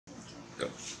Go.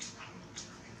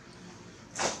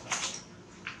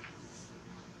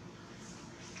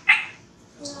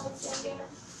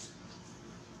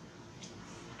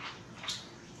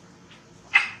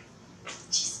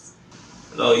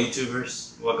 Hello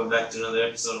YouTubers, welcome back to another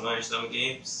episode of Iron Stomach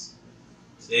Games.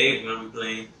 Today we're going to be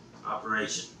playing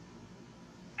Operation.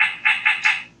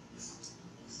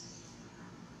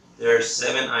 There are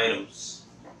 7 items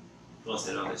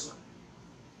posted on this one.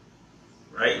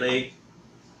 Right leg,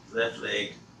 left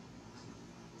leg,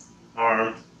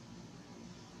 arm,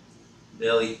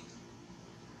 belly,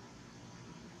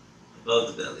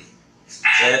 above the belly,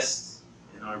 chest,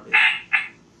 and armpit.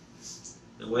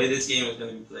 The way this game is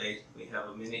going to be played, we have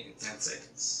a minute and 10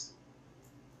 seconds.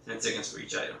 10 seconds for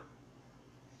each item.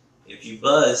 If you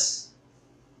buzz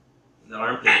in the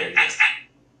armpit area,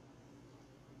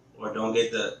 or don't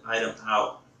get the item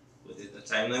out within the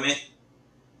time limit,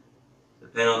 the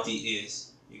penalty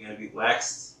is you're going to be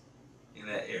waxed in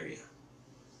that area.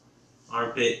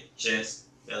 Armpit, chest,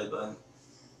 belly button.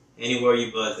 Anywhere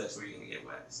you buzz, that's where you're going to get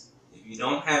waxed. If you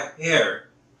don't have hair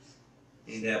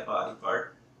in that body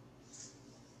part,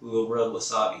 we will rub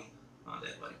wasabi on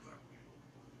that body part.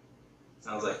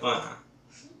 Sounds like fun, huh?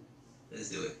 Let's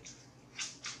do it.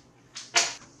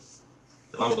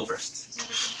 The mom will go first.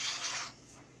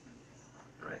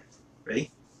 Alright.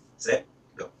 Ready? Set?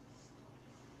 Go.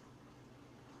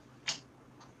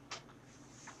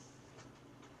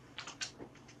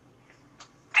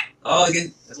 Oh,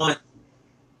 again. That's 1.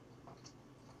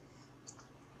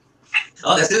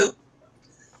 Oh, that's 2.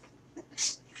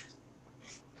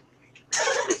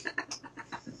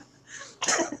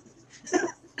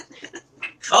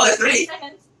 Oh, that's 3.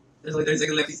 There's only 30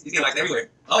 seconds left. He's getting waxed everywhere.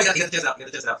 Oh, he got the chest out. He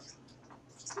got the chest out.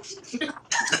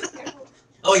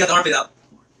 Oh, he got the armpit out.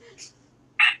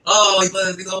 Oh, he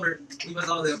buzzed. He's over. He buzzed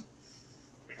all of them.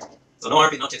 So no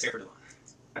armpit, no chest hair for the one.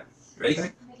 You ready? I'm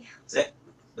ready. Set.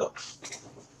 Go.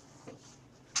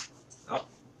 Oh,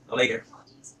 no leg hair.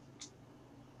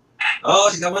 Oh,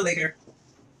 she's got 1 leg hair.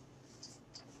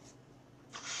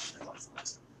 This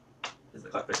is the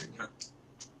clock pressure. Huh?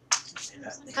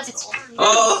 Because it's fun.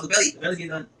 Oh, the belly. The belly's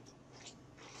getting done.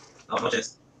 Oh, no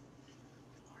chest.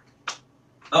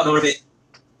 Oh, no armpit.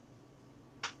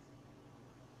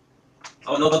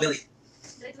 Oh, no belly.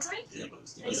 Did I do right? Yeah,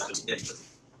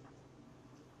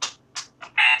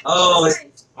 oh,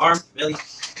 it's arm, belly,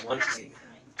 1 leg.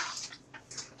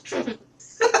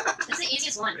 That's the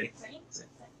easiest one. Ready? Set.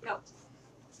 Go.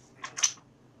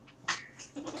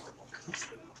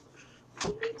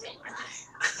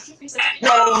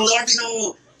 No, armpit,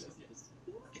 no!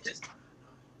 Get chest.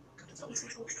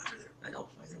 I know,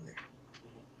 why is it over there?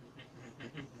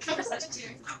 Such a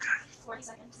tear. Oh, God. 40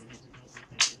 seconds.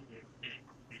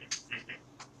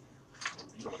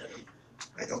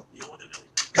 I don't. You don't want that belly.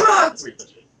 Come on! That's where you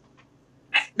touch it.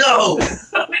 No!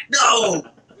 No!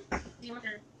 Do you want the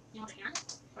hand?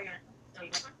 Or your... Oh,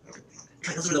 you want one? Okay.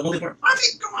 That's where the only part.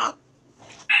 Armpit, come on!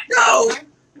 No! Arm?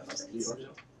 5 seconds.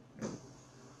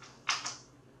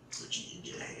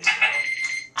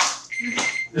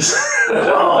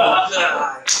 Oh,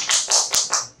 God.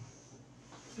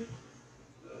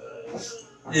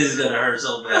 This is gonna hurt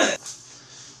so bad.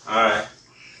 Alright,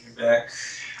 you're back.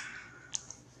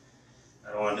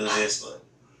 I don't want to do this, but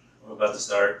we're about to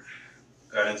start.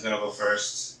 Garden's gonna go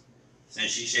first.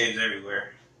 Since she shaves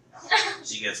everywhere,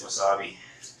 she gets wasabi.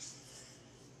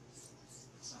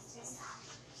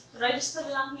 Did I just put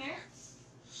it on here?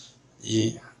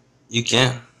 Yeah, you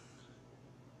can.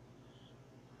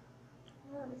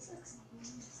 Oh, this looks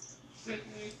nice.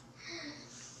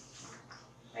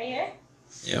 Right here?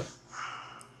 Yep.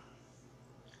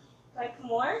 Like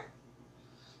more?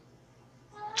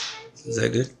 Is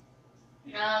that good?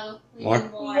 No. We More?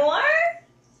 need more?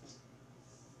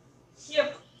 Here.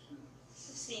 It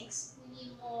stinks. We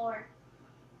need more.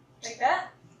 Like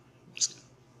that?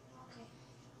 Okay.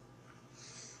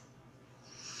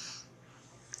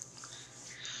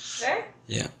 Sure?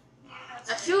 Yeah.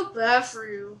 I feel bad for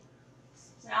you.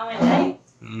 Now and then?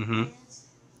 Mm-hmm.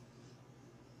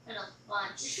 And a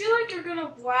bunch. I feel like you're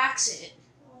gonna wax it.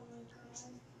 Oh my god.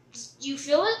 You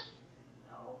feel it?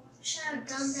 No. I should have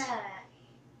done that.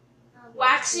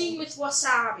 Waxing with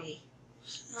wasabi.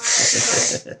 No,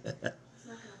 it's not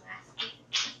gonna wax it.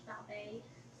 Not bad.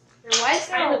 Your wife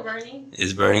Kind of got burning.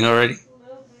 It's burning already? A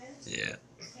little bit. Yeah.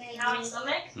 Okay, now my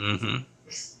stomach. Mm-hmm.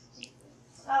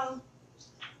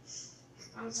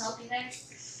 I'm just helping there.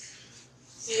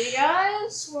 See you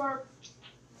guys?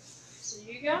 See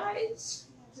you guys?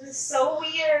 This is so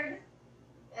weird.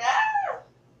 Ah!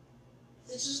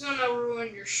 This is gonna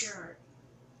ruin your shirt.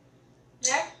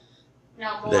 There?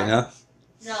 No, more. There enough?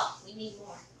 No, we need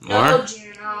more. More? No,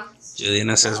 Gina.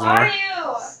 Juliana says Who are more.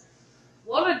 you?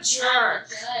 What a jerk.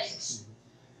 Judge. That's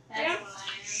Yeah. what I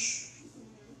am.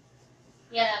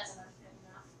 Yeah, that's enough. Good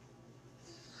enough.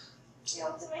 Yeah,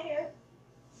 what's in my hair?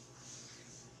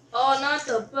 Oh, not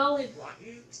the belly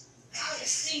button. Oh, it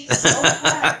stinks so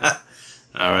bad.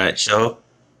 All right, show.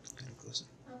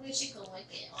 I wish you could lick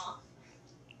it off.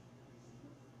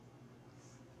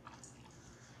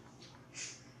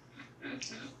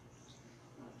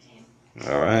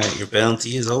 Okay. All right, your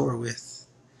penalty is over with.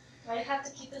 Do I have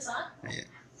to keep this on? Yeah.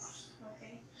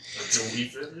 Okay. Until we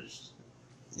finish.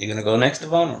 You gonna go next,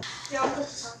 Devon? Yeah, I'll put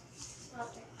this on.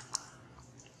 Okay.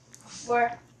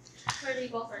 Where? Where do you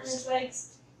go On first? his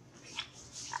legs.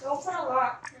 Don't put a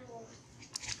lot.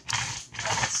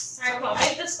 Alright, Come on,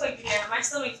 make this quick again. My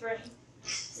stomach's burning.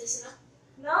 Is this enough?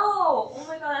 No! Oh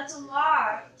my god, that's a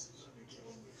lot.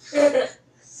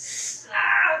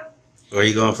 Ah. Where are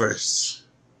you going first?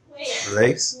 Wait. The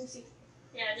legs? Let me see.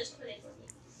 Yeah, just put it for me.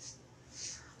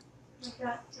 Like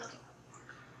that.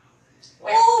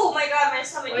 Where? Oh my god, my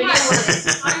stomach. Where Come do you on. want it?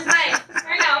 On his leg.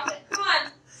 Right now. Come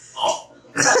on. Oh,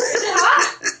 Is it hot?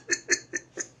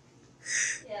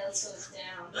 Yeah, let's go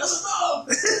down. that's enough.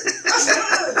 That's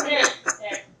good. There.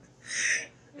 There.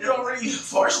 It already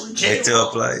partially came Back to off.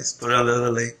 applies. Put it on the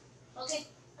other leg. Okay.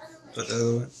 Put the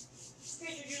other one.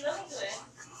 Here, Juju, let me do it.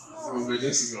 Oh, but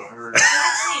this is gonna hurt.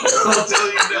 Let's I'll tell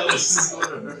you now, this is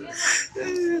gonna hurt.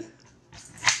 see.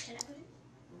 Can I put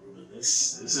it?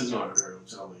 This is gonna hurt, I'm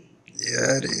telling you.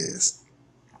 Yeah, it is.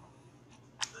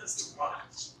 That's too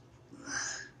much.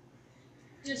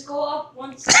 Just go up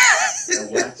one side. That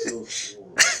wax feels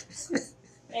horrible.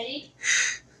 Ready?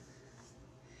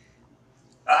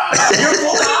 Ah, you're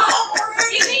pulling it off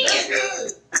already! Give me That's it. good!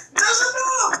 That's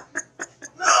enough!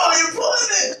 No, you're pulling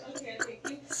it! Okay, okay.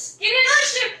 Give me another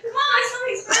strip. Come on, my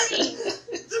stomach's burning.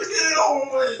 Just get it over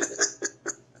with!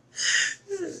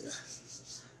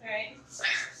 Alright.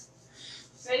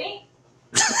 Ready?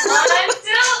 1, 2.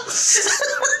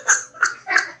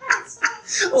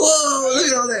 Whoa, look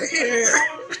at all that hair.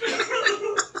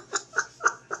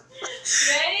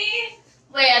 Ready?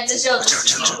 Wait, I have to show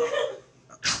this.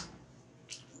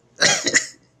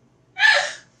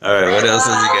 All right, what else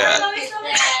has he got? My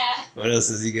stomach. What else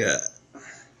has he got?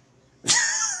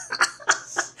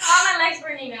 Oh, my leg's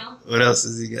burning now. What else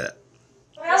has he got?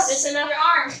 What Is else? this another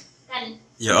arm? Done.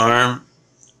 Your arm,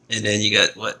 and then you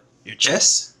got what? Your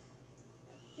chest?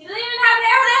 He doesn't even have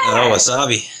hair there. Oh,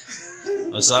 wasabi.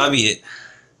 Wasabi it.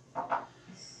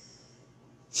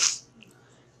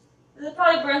 This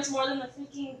probably burns more than the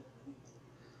freaking.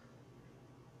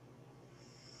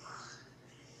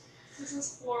 This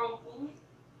is horrible.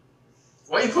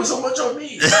 Why you put so much on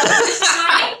me?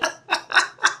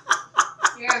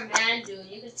 You're a man, dude.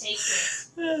 You can take this.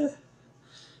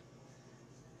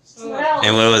 What else?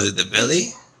 And what was it? The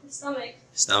belly? The stomach.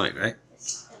 Stomach, right?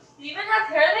 Do you even have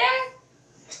hair there?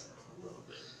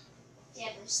 Yeah,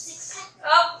 there's 6 pack.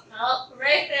 Oh, Oh,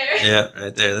 right there. Yeah,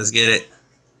 right there. Let's get it.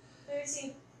 Let me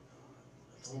see.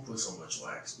 Don't put so much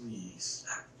wax, please.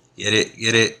 Get it.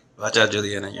 Get it. Watch out,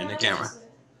 Juliana. You're in the camera.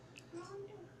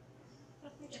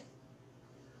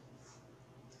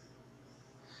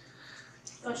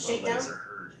 Go My straight legs down. are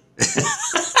hurting.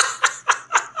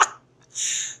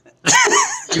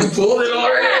 You pulled it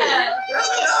already? Yeah. That's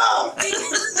enough!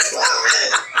 Stop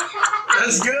it!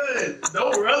 That's good.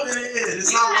 Don't rub it in.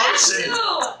 It's not lotion.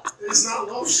 Two. It's not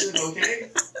lotion,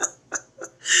 okay?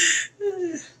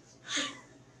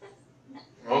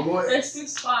 Wrong way. There's 2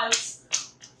 spots.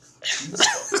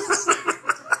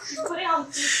 You put it on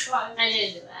 2 spots. I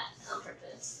didn't do that on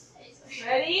purpose.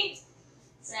 Ready?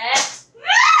 Set.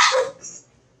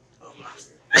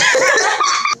 My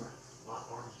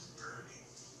arm is burning.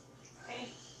 Okay.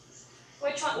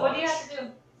 Which one? What do you have to do?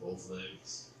 Both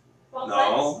legs. Both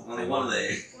No, only one leg.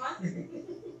 legs? One?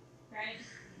 Right.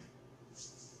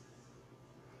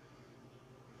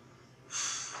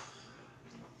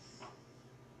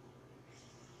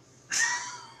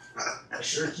 I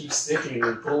sure keep sticking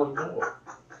and pulling more.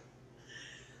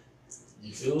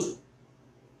 You feel it?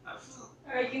 I feel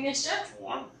Alright, give me a strip.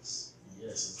 warmness.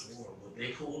 Yes, it's warm, but they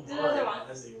pulled Do the other hard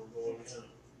one. as they were going down.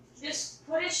 Just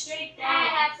put it straight I down.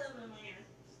 have some in my hand.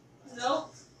 No?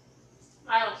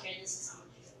 I don't care. This is how much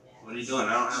you do. What are you doing?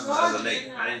 I don't have No, another I leg.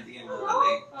 didn't. I didn't get another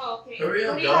leg. Oh, okay. Hurry What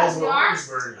up, do you guys, have? my Your arm? arm's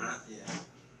burning. Yeah.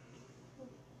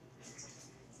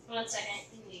 1 second.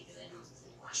 You need to do it.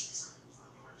 Watch this.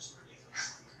 My arm's burning.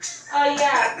 Oh,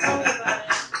 yeah. Tell me about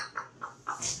it.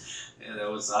 Yeah, that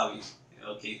wasabi.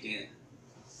 It'll kick in.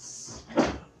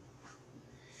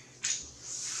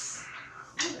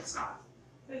 Ooh, that's hot.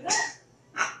 Is that?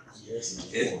 Yes,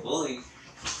 it's It's warm. pulling.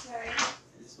 Sorry.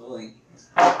 It's pulling.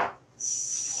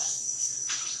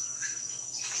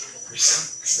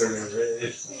 Turning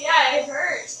red. Yeah, it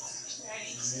hurts.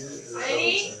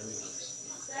 Ready?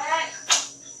 Set.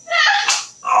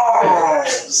 Oh!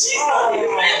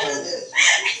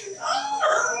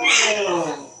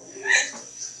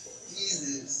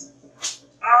 Jesus.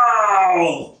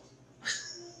 Oh!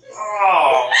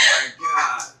 Oh my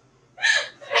God.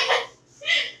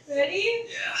 Ready?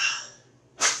 Yeah.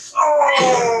 Oh!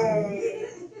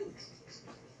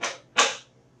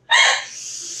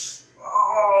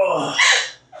 Oh!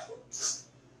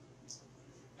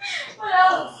 What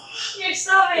else? Your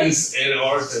stomach. It's an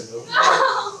armpit. No.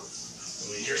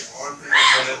 Well, your armpit is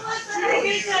What the heck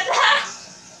is that?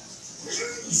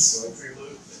 sweaty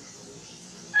look.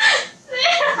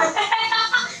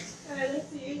 Alright, let's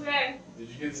see. Where? Did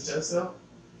you get the chest out?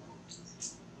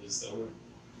 The stomach.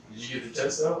 Did you get the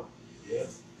chest out? Yeah.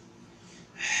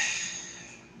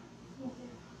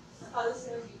 Oh, this is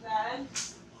gonna be bad.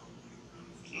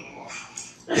 You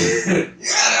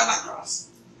gotta have my cross.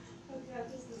 Okay, I'll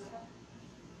just do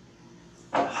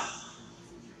that.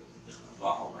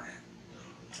 Oh man.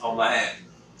 Oh man.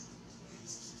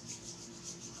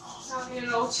 I don't even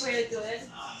know which way to do it.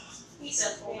 He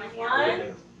said, "Oh my Okay,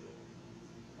 God."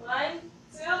 one,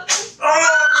 two. Oh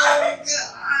my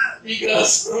God! He got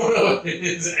thrown up in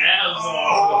his abs.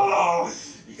 Oh!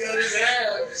 He got his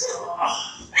abs.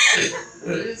 Oh.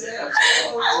 His abs.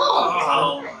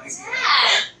 Oh my God.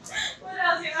 Dad, What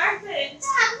else? Your armpit.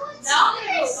 Dad, what's Now I'm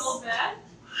gonna go this? so bad.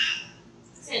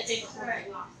 It's gonna take the whole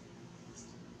thing off.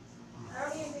 I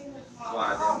don't even think it's Come on, I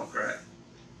possible. didn't crack.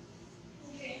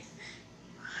 Okay.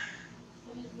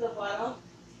 This is the bottom.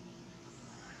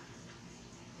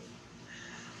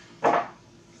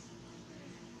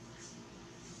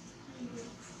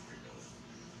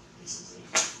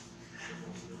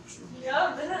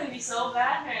 Yup, this is gonna be so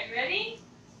bad. Alright, ready?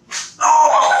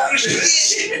 Oh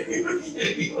shit!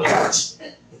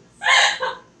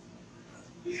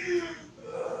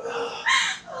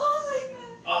 Oh my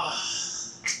god. Oh.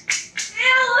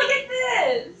 Ew, look at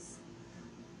this.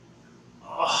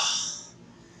 Oh.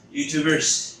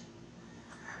 YouTubers,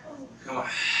 come on.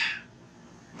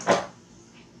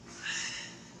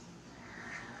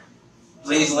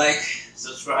 Please like,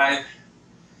 subscribe,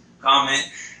 comment,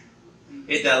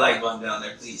 hit that like button down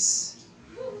there, please.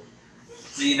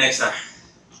 See you next time.